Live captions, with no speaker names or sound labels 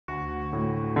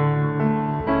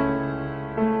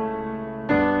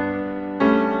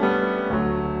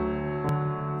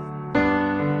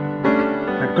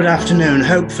Good afternoon.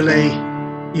 Hopefully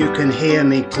you can hear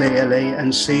me clearly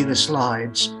and see the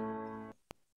slides.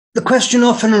 The question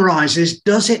often arises,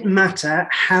 does it matter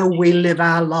how we live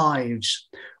our lives?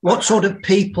 What sort of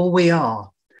people we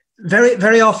are?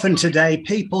 Very often today,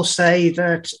 people say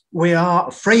that we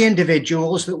are free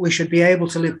individuals, that we should be able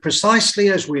to live precisely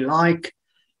as we like.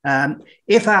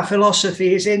 If our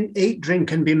philosophy is eat,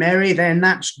 drink and be merry, then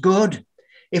that's good.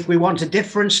 If we want a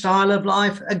different style of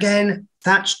life, again,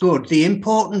 that's good. The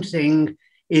important thing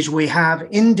is we have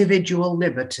individual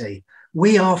liberty.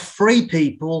 We are free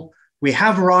people. We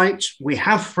have rights. We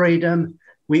have freedom.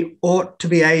 We ought to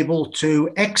be able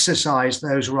to exercise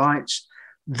those rights.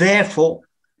 Therefore,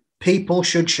 people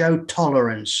should show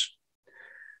tolerance.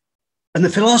 And the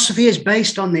philosophy is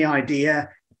based on the idea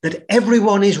that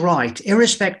everyone is right,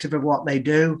 irrespective of what they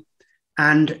do,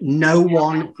 and no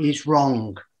one is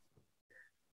wrong.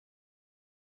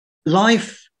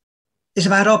 Life is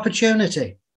about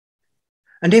opportunity.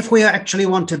 And if we actually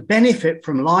want to benefit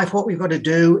from life, what we've got to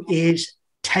do is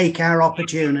take our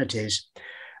opportunities.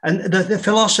 And the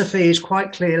philosophy is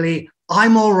quite clearly,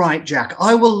 I'm all right, Jack.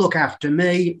 I will look after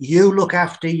me. You look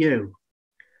after you.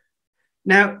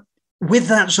 Now, with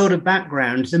that sort of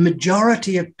background, the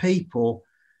majority of people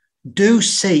do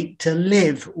seek to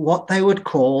live what they would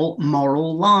call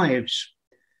moral lives.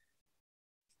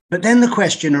 But then the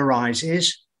question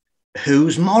arises,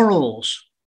 whose morals?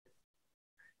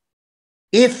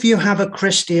 If you have a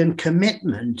Christian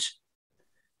commitment,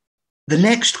 the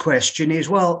next question is,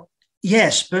 well,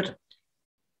 yes, but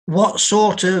what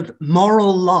sort of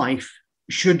moral life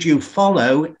should you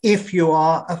follow if you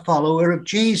are a follower of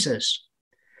Jesus?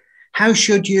 How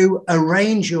should you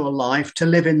arrange your life to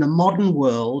live in the modern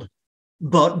world,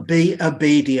 but be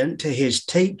obedient to his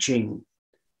teaching?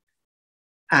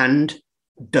 And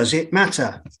does it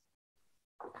matter?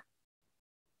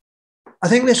 I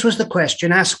think this was the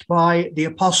question asked by the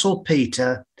Apostle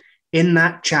Peter in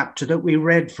that chapter that we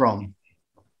read from.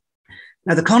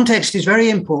 Now, the context is very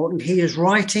important. He is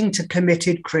writing to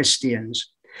committed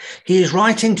Christians. He is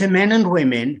writing to men and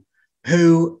women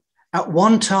who at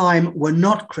one time were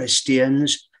not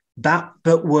Christians, but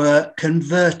were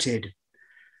converted.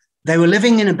 They were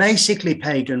living in a basically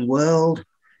pagan world,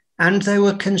 and they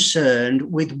were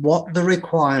concerned with what the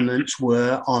requirements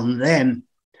were on them.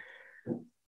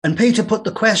 And Peter put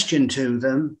the question to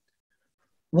them,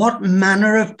 what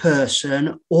manner of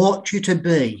person ought you to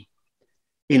be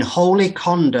in holy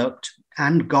conduct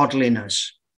and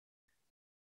godliness?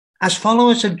 As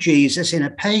followers of Jesus in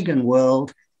a pagan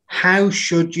world, how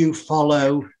should you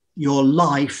follow your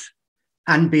life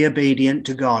and be obedient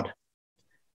to God?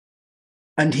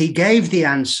 And he gave the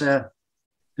answer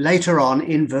later on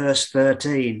in verse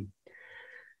 13.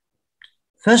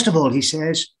 First of all, he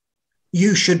says,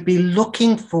 you should be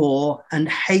looking for and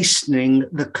hastening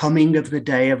the coming of the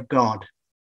day of God.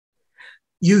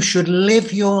 You should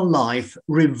live your life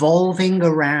revolving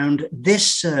around this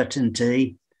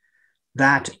certainty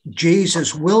that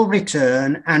Jesus will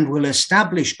return and will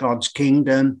establish God's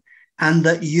kingdom, and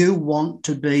that you want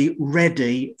to be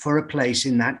ready for a place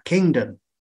in that kingdom.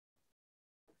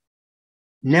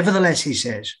 Nevertheless, he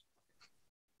says,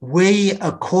 we,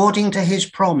 according to his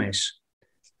promise,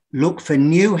 look for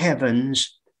new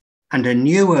heavens and a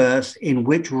new earth in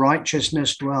which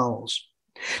righteousness dwells.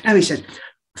 Now he says,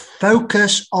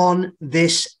 focus on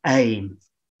this aim.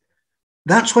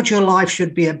 That's what your life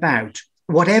should be about.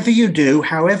 Whatever you do,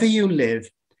 however you live,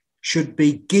 should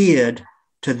be geared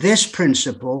to this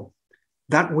principle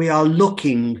that we are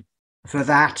looking for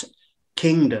that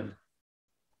kingdom.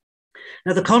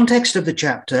 Now, the context of the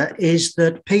chapter is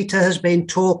that Peter has been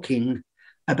talking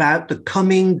about the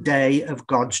coming day of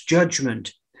God's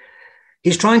judgment.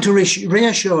 He's trying to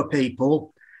reassure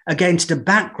people against a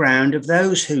background of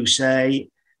those who say,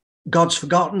 God's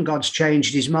forgotten, God's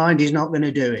changed his mind, he's not going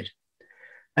to do it.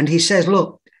 And he says,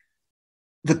 look,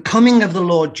 the coming of the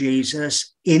Lord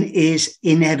Jesus is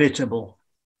inevitable.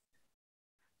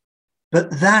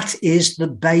 But that is the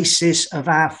basis of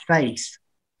our faith.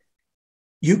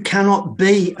 You cannot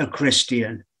be a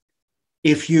Christian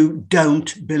if you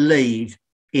don't believe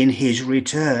in his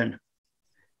return.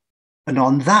 And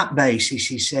on that basis,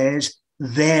 he says,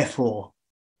 therefore,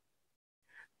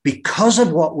 because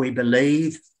of what we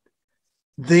believe,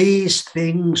 these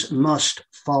things must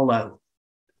follow.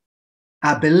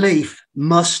 Our belief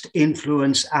must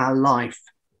influence our life.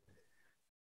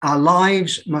 Our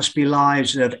lives must be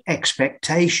lives of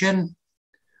expectation,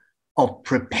 of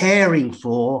preparing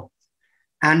for,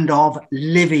 and of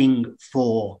living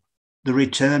for the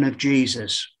return of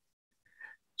Jesus,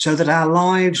 so that our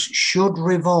lives should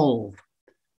revolve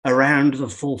around the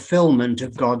fulfillment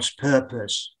of God's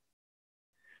purpose.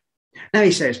 Now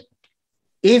he says,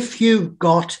 if you've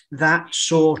got that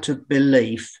sort of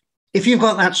belief, if you've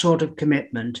got that sort of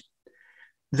commitment,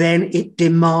 then it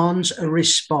demands a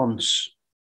response.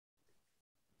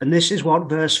 And this is what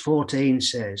verse 14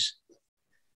 says.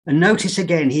 And notice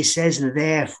again, he says,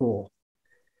 therefore.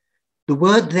 The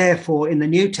word therefore in the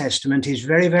New Testament is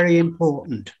very, very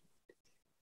important.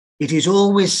 It is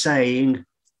always saying,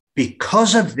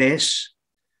 because of this,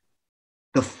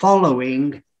 the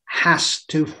following has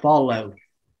to follow.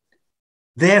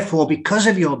 Therefore, because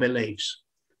of your beliefs,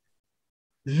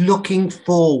 looking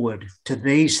forward to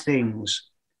these things,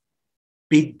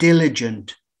 be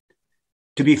diligent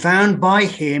to be found by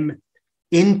him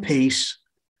in peace,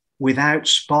 without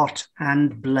spot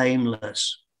and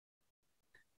blameless.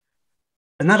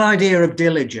 And that idea of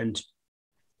diligent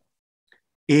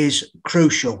is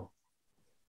crucial.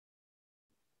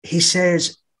 He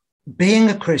says, being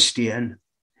a Christian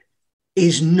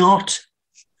is not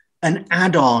an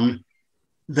add-on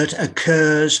that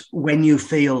occurs when you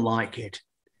feel like it.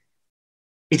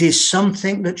 It is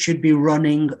something that should be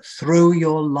running through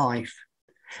your life,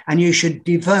 and you should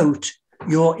devote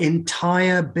your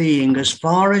entire being, as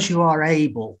far as you are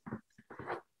able,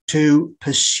 to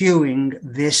pursuing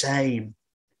this aim.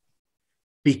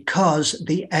 Because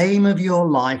the aim of your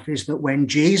life is that when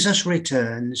Jesus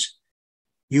returns,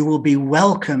 you will be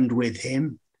welcomed with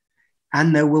him,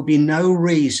 and there will be no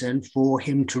reason for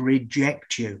him to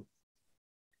reject you.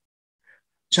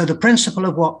 So the principle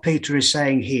of what Peter is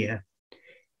saying here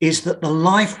is that the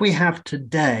life we have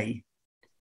today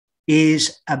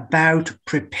is about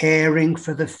preparing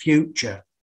for the future.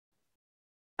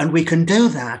 And we can do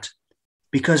that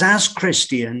because as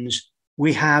Christians,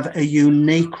 we have a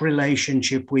unique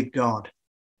relationship with God.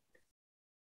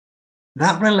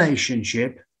 That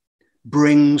relationship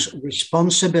brings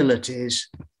responsibilities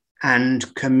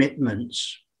and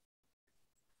commitments.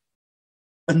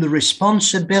 And the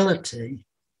responsibility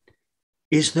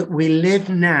is that we live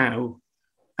now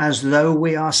as though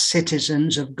we are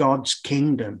citizens of God's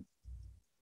kingdom,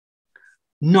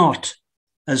 not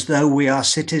as though we are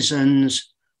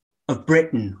citizens of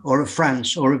Britain or of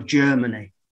France or of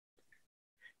Germany.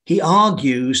 He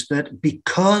argues that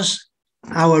because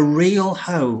our real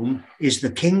home is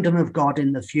the kingdom of God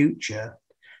in the future,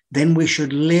 then we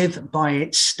should live by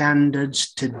its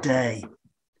standards today.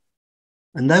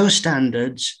 And those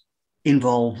standards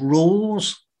involve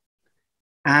rules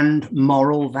and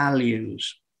moral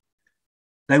values.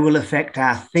 They will affect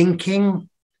our thinking,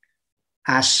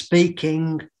 our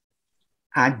speaking,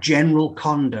 our general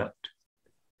conduct.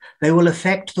 They will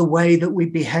affect the way that we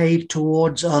behave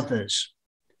towards others.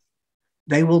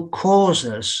 They will cause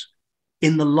us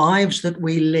in the lives that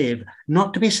we live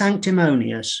not to be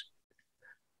sanctimonious,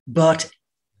 but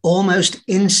almost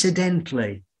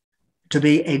incidentally to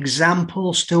be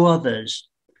examples to others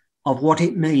of what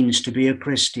it means to be a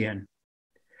Christian.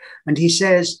 And he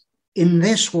says, in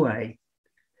this way,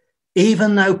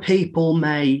 even though people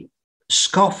may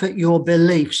scoff at your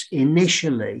beliefs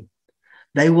initially,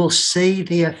 they will see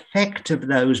the effect of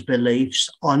those beliefs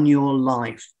on your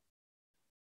life.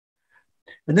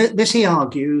 And this he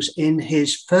argues in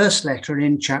his first letter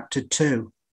in chapter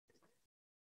 2.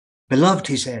 Beloved,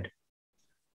 he said,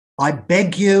 I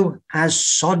beg you as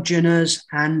sojourners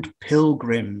and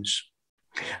pilgrims.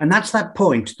 And that's that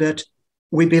point that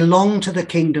we belong to the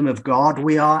kingdom of God.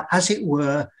 We are, as it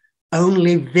were,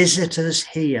 only visitors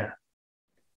here.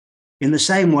 In the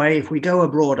same way, if we go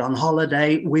abroad on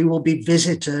holiday, we will be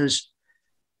visitors,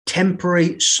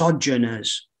 temporary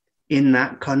sojourners in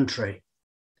that country.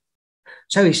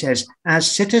 So he says, as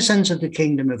citizens of the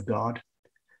kingdom of God,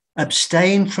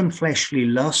 abstain from fleshly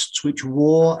lusts which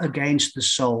war against the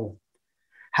soul,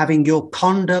 having your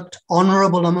conduct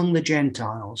honorable among the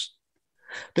Gentiles,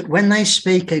 that when they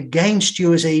speak against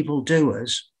you as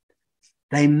evildoers,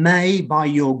 they may, by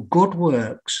your good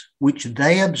works, which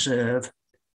they observe,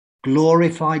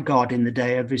 glorify God in the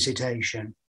day of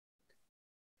visitation.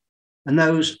 And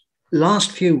those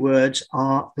last few words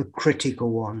are the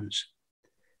critical ones.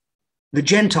 The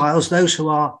Gentiles, those who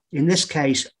are, in this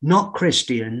case, not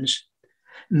Christians,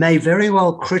 may very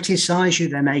well criticize you,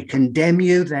 they may condemn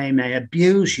you, they may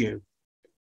abuse you,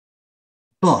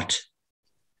 but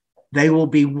they will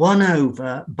be won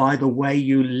over by the way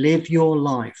you live your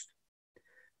life.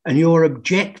 And your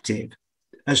objective,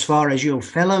 as far as your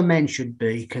fellow men should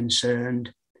be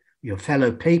concerned, your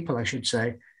fellow people, I should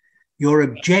say, your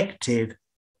objective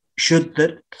should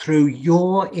that through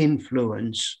your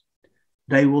influence,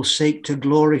 they will seek to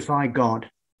glorify God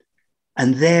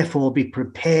and therefore be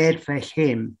prepared for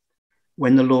him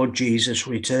when the Lord Jesus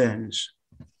returns.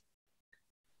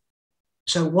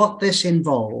 So what this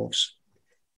involves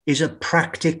is a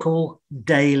practical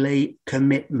daily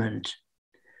commitment.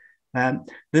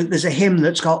 There's a hymn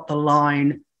that's got the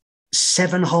line,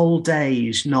 7 whole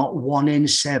days, not 1 in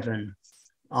 7,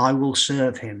 I will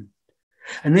serve him.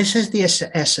 And this is the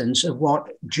essence of what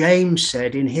James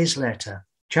said in his letter.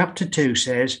 Chapter 2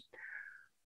 says,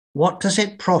 what does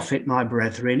it profit, my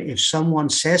brethren, if someone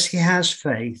says he has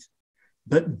faith,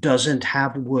 but doesn't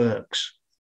have works?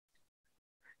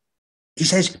 He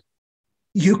says,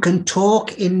 you can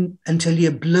talk until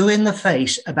you're blue in the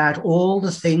face about all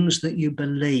the things that you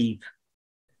believe.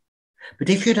 But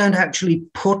if you don't actually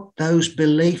put those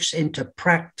beliefs into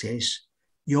practice,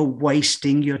 you're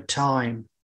wasting your time.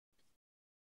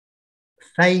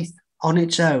 Faith on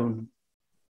its own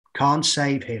can't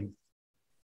save him.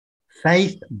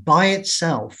 Faith by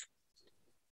itself,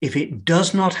 if it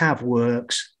does not have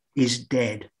works, is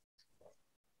dead.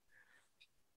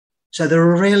 So there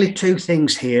are really 2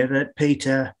 things here that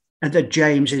Peter and that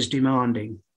James is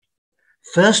demanding.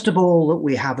 First of all, that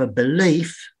we have a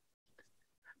belief,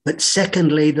 but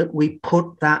secondly, that we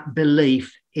put that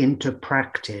belief into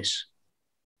practice.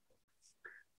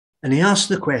 And he asks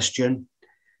the question,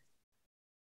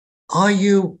 are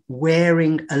you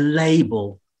wearing a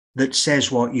label that says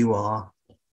what you are,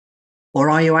 or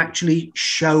are you actually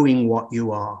showing what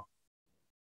you are?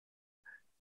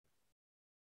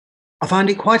 I find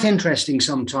it quite interesting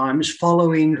sometimes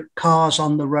following cars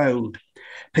on the road,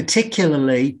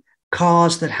 particularly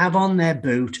cars that have on their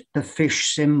boot the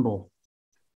fish symbol.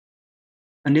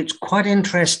 And it's quite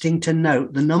interesting to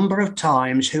note the number of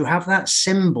times who have that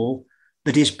symbol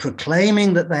that is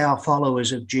proclaiming that they are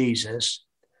followers of Jesus,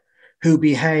 who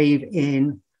behave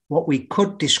in what we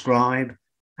could describe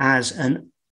as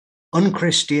an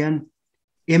unchristian,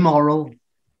 immoral,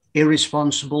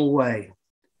 irresponsible way.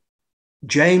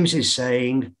 James is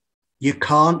saying, you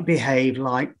can't behave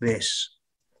like this.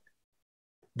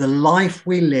 The life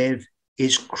we live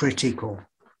is critical.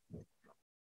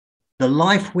 The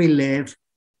life we live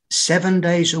 7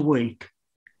 days a week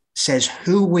says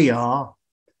who we are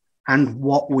and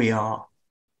what we are.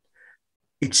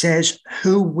 It says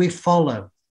who we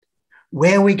follow,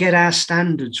 where we get our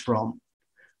standards from,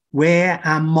 where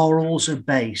our morals are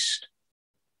based,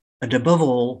 and above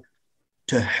all,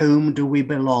 to whom do we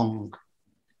belong?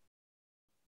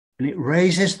 And it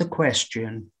raises the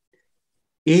question,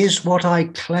 is what I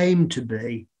claim to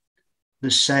be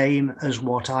the same as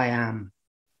what I am?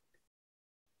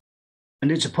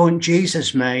 And it's a point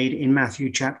Jesus made in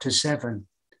Matthew chapter 7.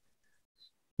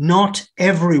 Not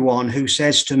everyone who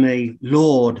says to me,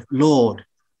 Lord, Lord,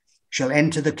 shall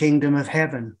enter the kingdom of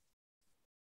heaven,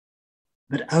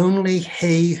 but only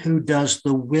he who does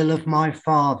the will of my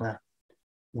Father,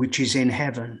 which is in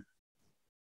heaven.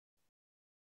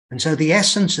 And so the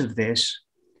essence of this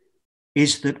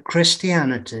is that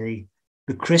Christianity,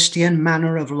 the Christian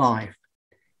manner of life,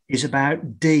 is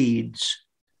about deeds,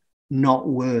 not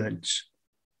words.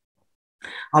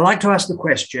 I like to ask the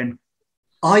question,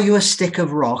 are you a stick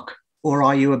of rock or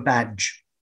are you a badge?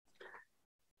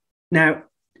 Now,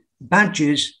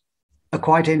 badges are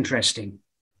quite interesting.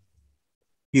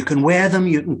 You can wear them,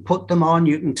 you can put them on,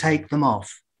 you can take them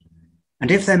off. And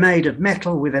if they're made of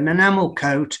metal with an enamel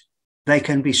coat, they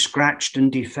can be scratched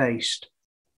and defaced.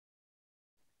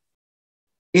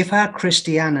 If our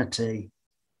Christianity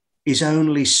is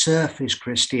only surface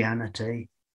Christianity,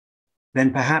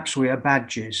 then perhaps we are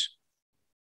badges.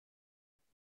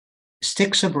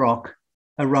 Sticks of rock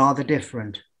are rather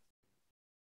different.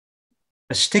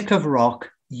 A stick of rock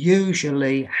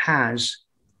usually has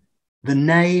the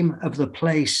name of the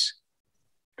place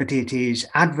that it is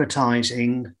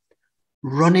advertising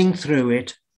running through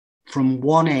it from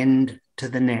one end to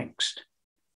the next.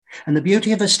 And the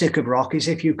beauty of a stick of rock is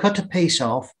if you cut a piece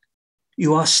off,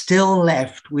 you are still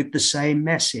left with the same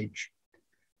message.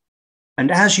 And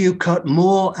as you cut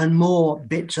more and more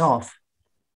bits off,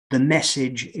 the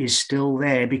message is still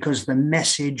there because the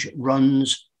message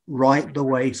runs right the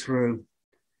way through.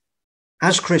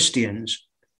 As Christians,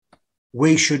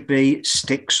 we should be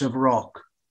sticks of rock.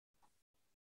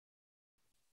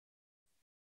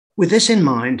 With this in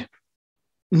mind,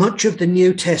 much of the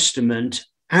New Testament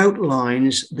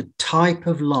outlines the type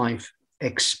of life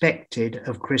expected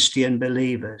of Christian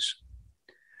believers.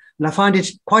 And I find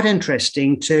it quite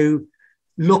interesting to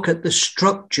look at the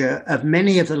structure of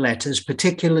many of the letters,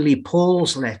 particularly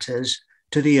Paul's letters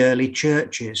to the early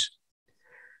churches.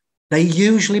 They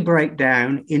usually break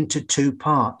down into 2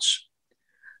 parts.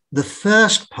 The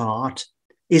first part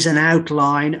is an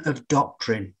outline of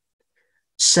doctrine,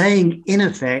 saying, in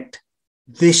effect,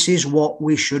 this is what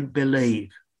we should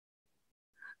believe.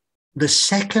 The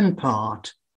second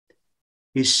part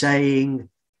is saying,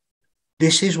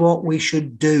 This is what we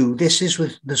should do. This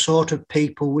is the sort of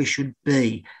people we should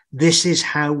be. This is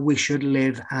how we should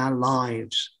live our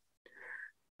lives.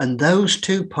 And those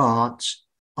two parts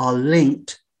are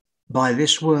linked by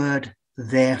this word,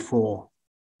 therefore.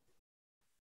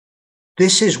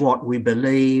 This is what we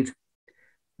believe.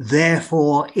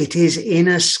 Therefore, it is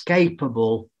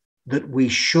inescapable that we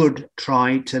should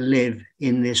try to live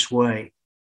in this way.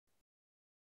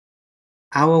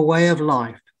 Our way of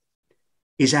life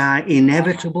is our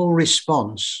inevitable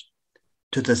response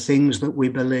to the things that we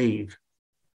believe.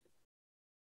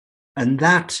 And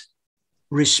that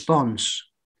response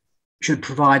should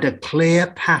provide a clear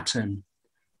pattern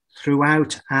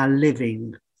throughout our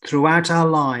living, throughout our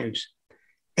lives,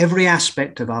 every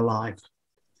aspect of our life,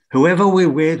 whoever we're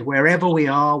with, wherever we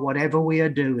are, whatever we are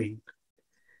doing.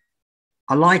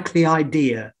 I like the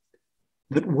idea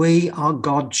that we are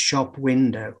God's shop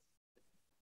window.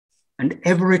 And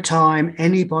every time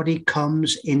anybody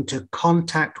comes into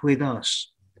contact with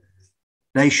us,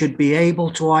 they should be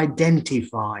able to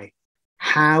identify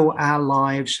how our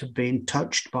lives have been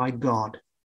touched by God.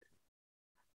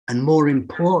 And more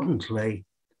importantly,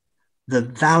 the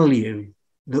value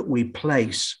that we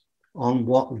place on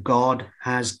what God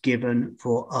has given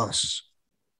for us.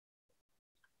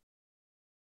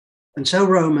 And so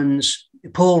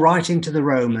Paul writing to the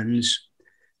Romans,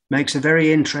 makes a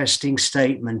very interesting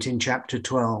statement in chapter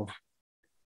 12.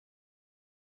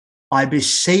 I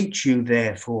beseech you,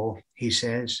 therefore, he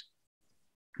says,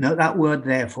 note that word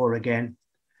therefore again,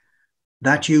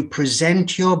 that you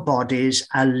present your bodies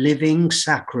a living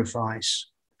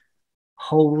sacrifice,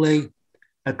 holy,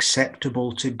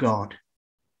 acceptable to God.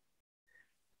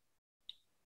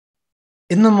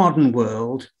 In the modern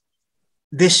world,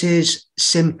 this is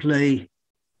simply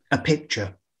a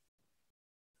picture.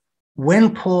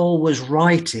 When Paul was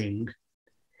writing,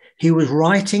 he was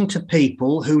writing to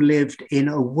people who lived in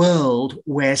a world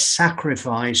where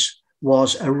sacrifice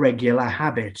was a regular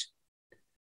habit.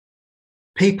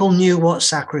 People knew what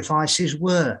sacrifices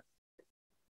were.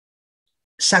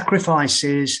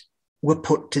 Sacrifices were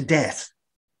put to death.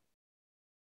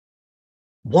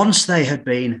 Once they had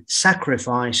been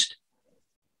sacrificed,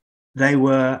 they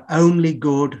were only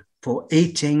good for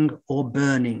eating or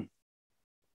burning.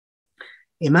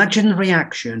 Imagine the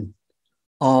reaction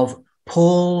of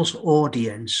Paul's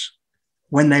audience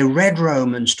when they read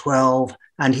Romans 12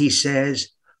 and he says,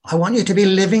 I want you to be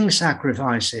living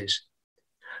sacrifices,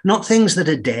 not things that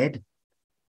are dead,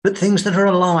 but things that are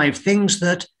alive, things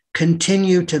that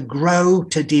continue to grow,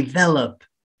 to develop,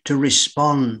 to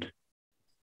respond.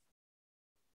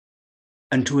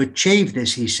 And to achieve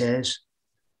this, he says,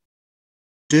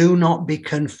 do not be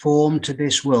conformed to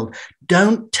this world.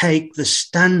 Don't take the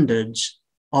standards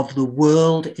of the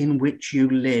world in which you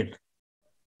live,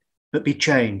 but be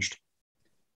changed,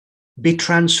 be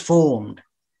transformed.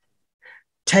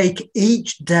 Take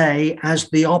each day as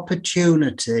the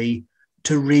opportunity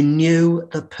to renew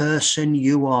the person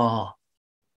you are,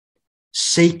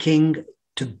 seeking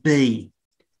to be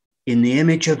in the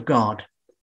image of God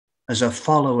as a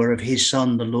follower of his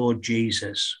Son, the Lord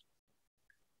Jesus.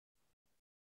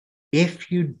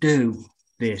 If you do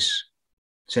this,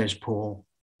 says Paul,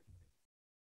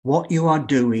 what you are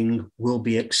doing will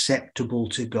be acceptable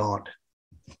to God.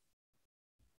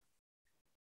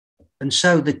 And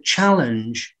so the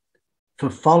challenge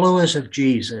for followers of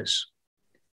Jesus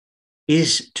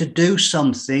is to do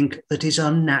something that is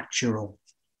unnatural.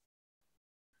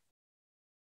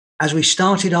 As we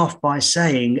started off by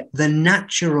saying, the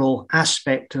natural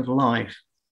aspect of life,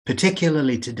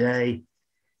 particularly today,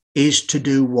 is to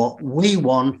do what we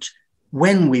want,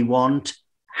 when we want,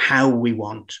 how we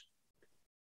want.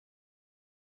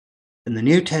 And the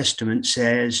New Testament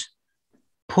says,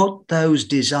 put those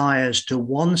desires to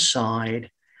one side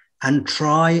and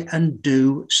try and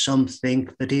do something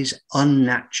that is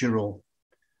unnatural.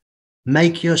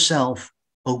 Make yourself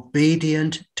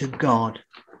obedient to God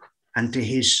and to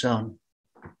his Son.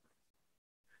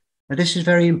 Now, this is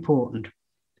very important.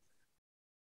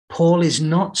 Paul is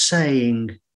not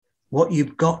saying what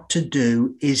you've got to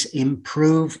do is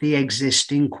improve the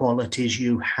existing qualities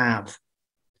you have.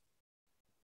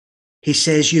 He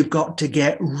says you've got to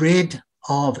get rid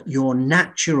of your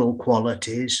natural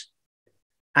qualities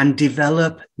and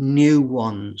develop new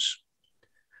ones.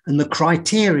 And the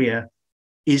criteria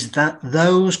is that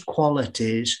those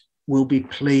qualities will be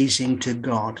pleasing to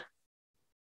God.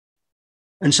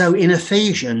 And so in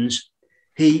Ephesians,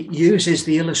 he uses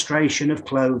the illustration of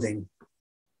clothing.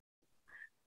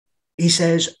 He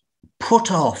says,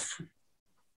 put off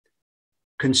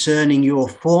concerning your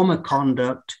former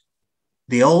conduct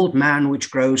the old man which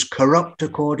grows corrupt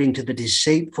according to the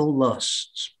deceitful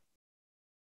lusts,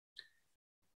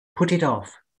 Put it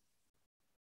off.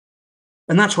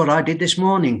 And that's what I did this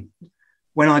morning.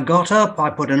 When I got up, I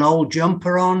put an old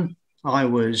jumper on. I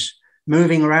was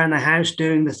moving around the house,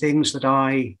 doing the things that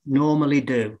I normally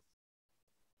do.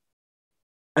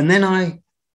 And then I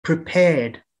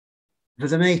prepared for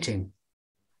the meeting.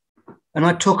 And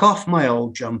I took off my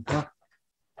old jumper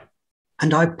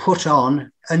and I put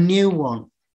on a new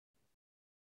one.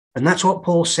 And that's what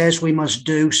Paul says we must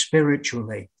do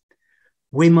spiritually.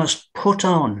 We must put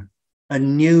on a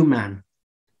new man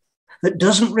that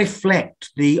doesn't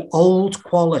reflect the old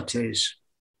qualities,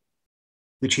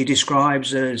 which he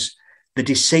describes as the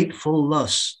deceitful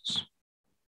lusts,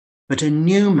 but a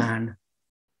new man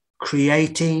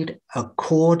created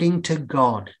according to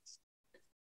God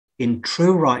in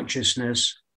true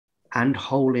righteousness and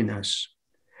holiness.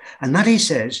 And that, he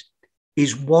says,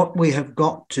 is what we have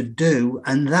got to do,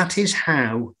 and that is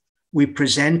how we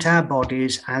present our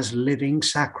bodies as living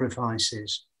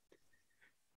sacrifices.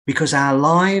 Because our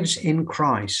lives in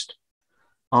Christ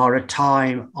are a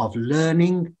time of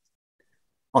learning,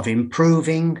 of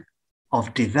improving,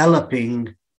 of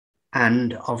developing,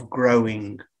 and of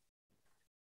growing.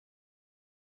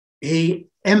 He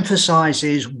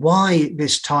emphasizes why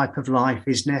this type of life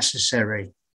is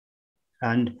necessary,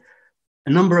 and a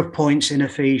number of points in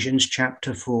Ephesians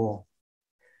chapter 4.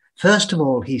 First of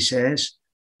all, he says,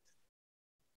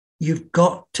 you've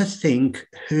got to think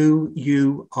who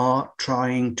you are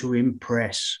trying to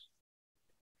impress.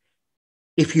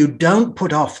 If you don't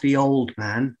put off the old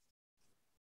man,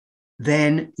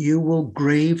 then you will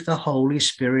grieve the Holy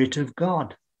Spirit of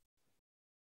God.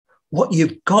 What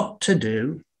you've got to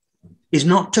do is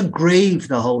not to grieve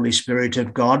the Holy Spirit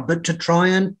of God, but to try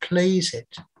and please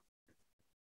it.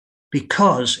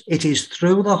 Because it is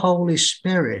through the Holy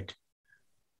Spirit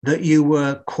that you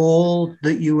were called,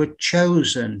 that you were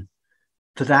chosen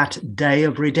for that day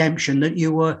of redemption, that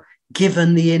you were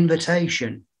given the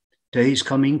invitation to his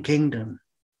coming kingdom.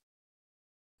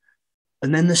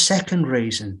 And then the second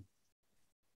reason,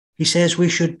 he says we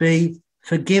should be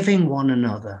forgiving one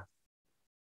another.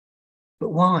 But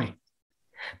why?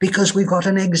 Because we've got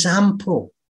an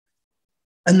example.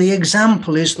 And the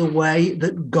example is the way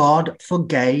that God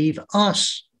forgave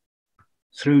us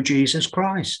through Jesus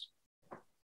Christ.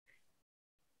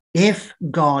 If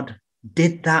God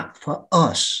did that for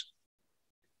us,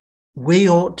 we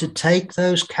ought to take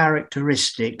those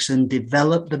characteristics and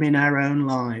develop them in our own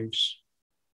lives.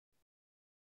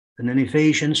 And in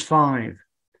Ephesians 5,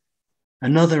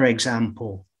 another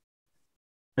example,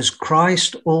 as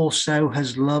Christ also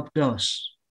has loved us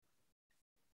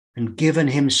and given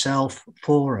himself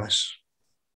for us.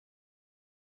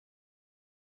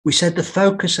 We said the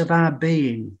focus of our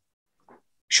being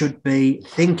should be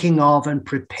thinking of and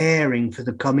preparing for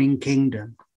the coming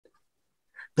kingdom.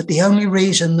 But the only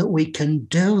reason that we can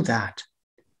do that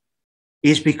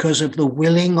is because of the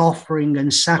willing offering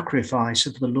and sacrifice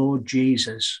of the Lord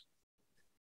Jesus.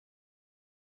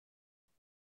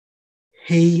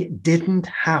 He didn't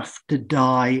have to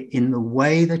die in the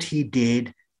way that he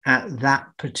did at that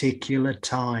particular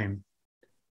time,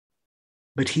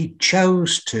 but he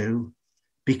chose to,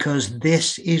 because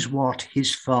this is what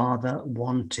his Father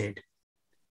wanted.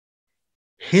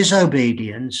 His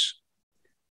obedience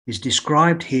is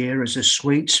described here as a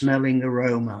sweet-smelling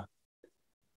aroma,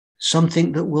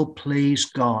 something that will please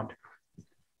God.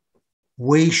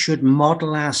 We should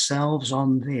model ourselves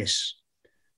on this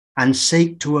and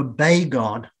seek to obey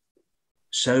God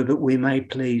so that we may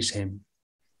please him.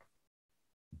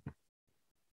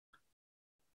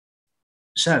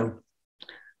 So,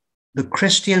 the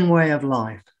Christian way of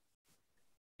life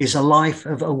is a life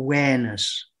of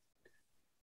awareness.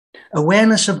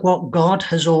 Awareness of what God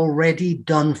has already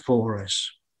done for us.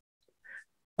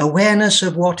 Awareness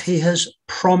of what he has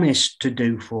promised to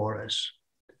do for us.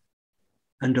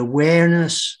 And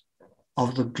awareness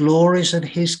of the glories of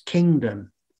his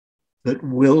kingdom that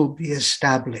will be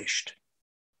established.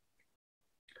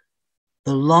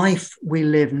 The life we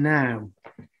live now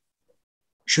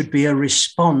should be a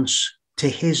response to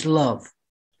his love,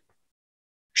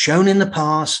 shown in the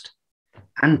past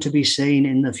and to be seen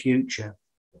in the future.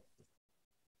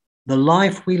 The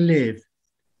life we live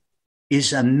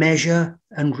is a measure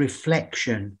and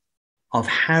reflection of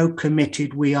how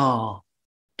committed we are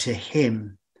to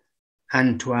him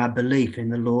and to our belief in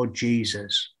the Lord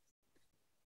Jesus.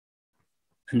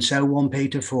 And so 1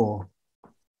 Peter 4,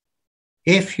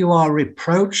 if you are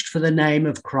reproached for the name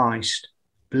of Christ,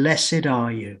 blessed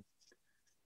are you.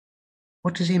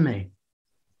 What does he mean?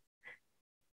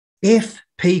 If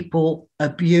people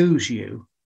abuse you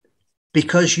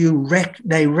because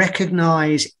they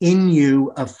recognize in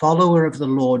you a follower of the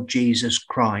Lord Jesus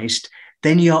Christ,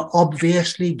 then you're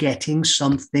obviously getting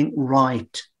something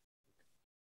right.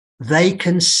 They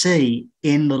can see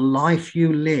in the life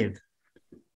you live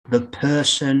the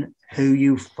person who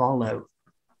you follow.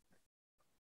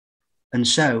 And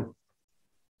so,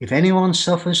 if anyone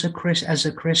suffers as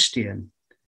a Christian,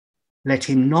 let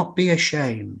him not be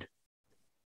ashamed,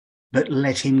 but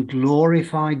let him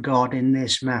glorify God in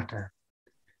this matter,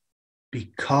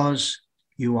 because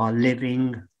you are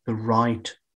living the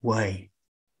right way.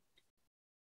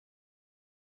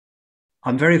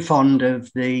 I'm very fond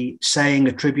of the saying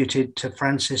attributed to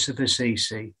Francis of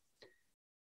Assisi.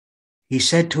 He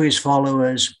said to his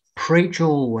followers, "Preach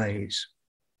always.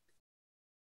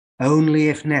 Only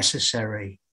if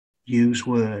necessary, use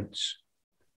words."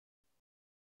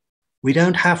 We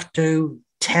don't have to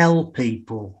tell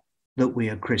people that we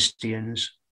are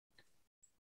Christians.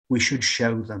 We should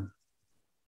show them.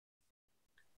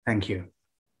 Thank you.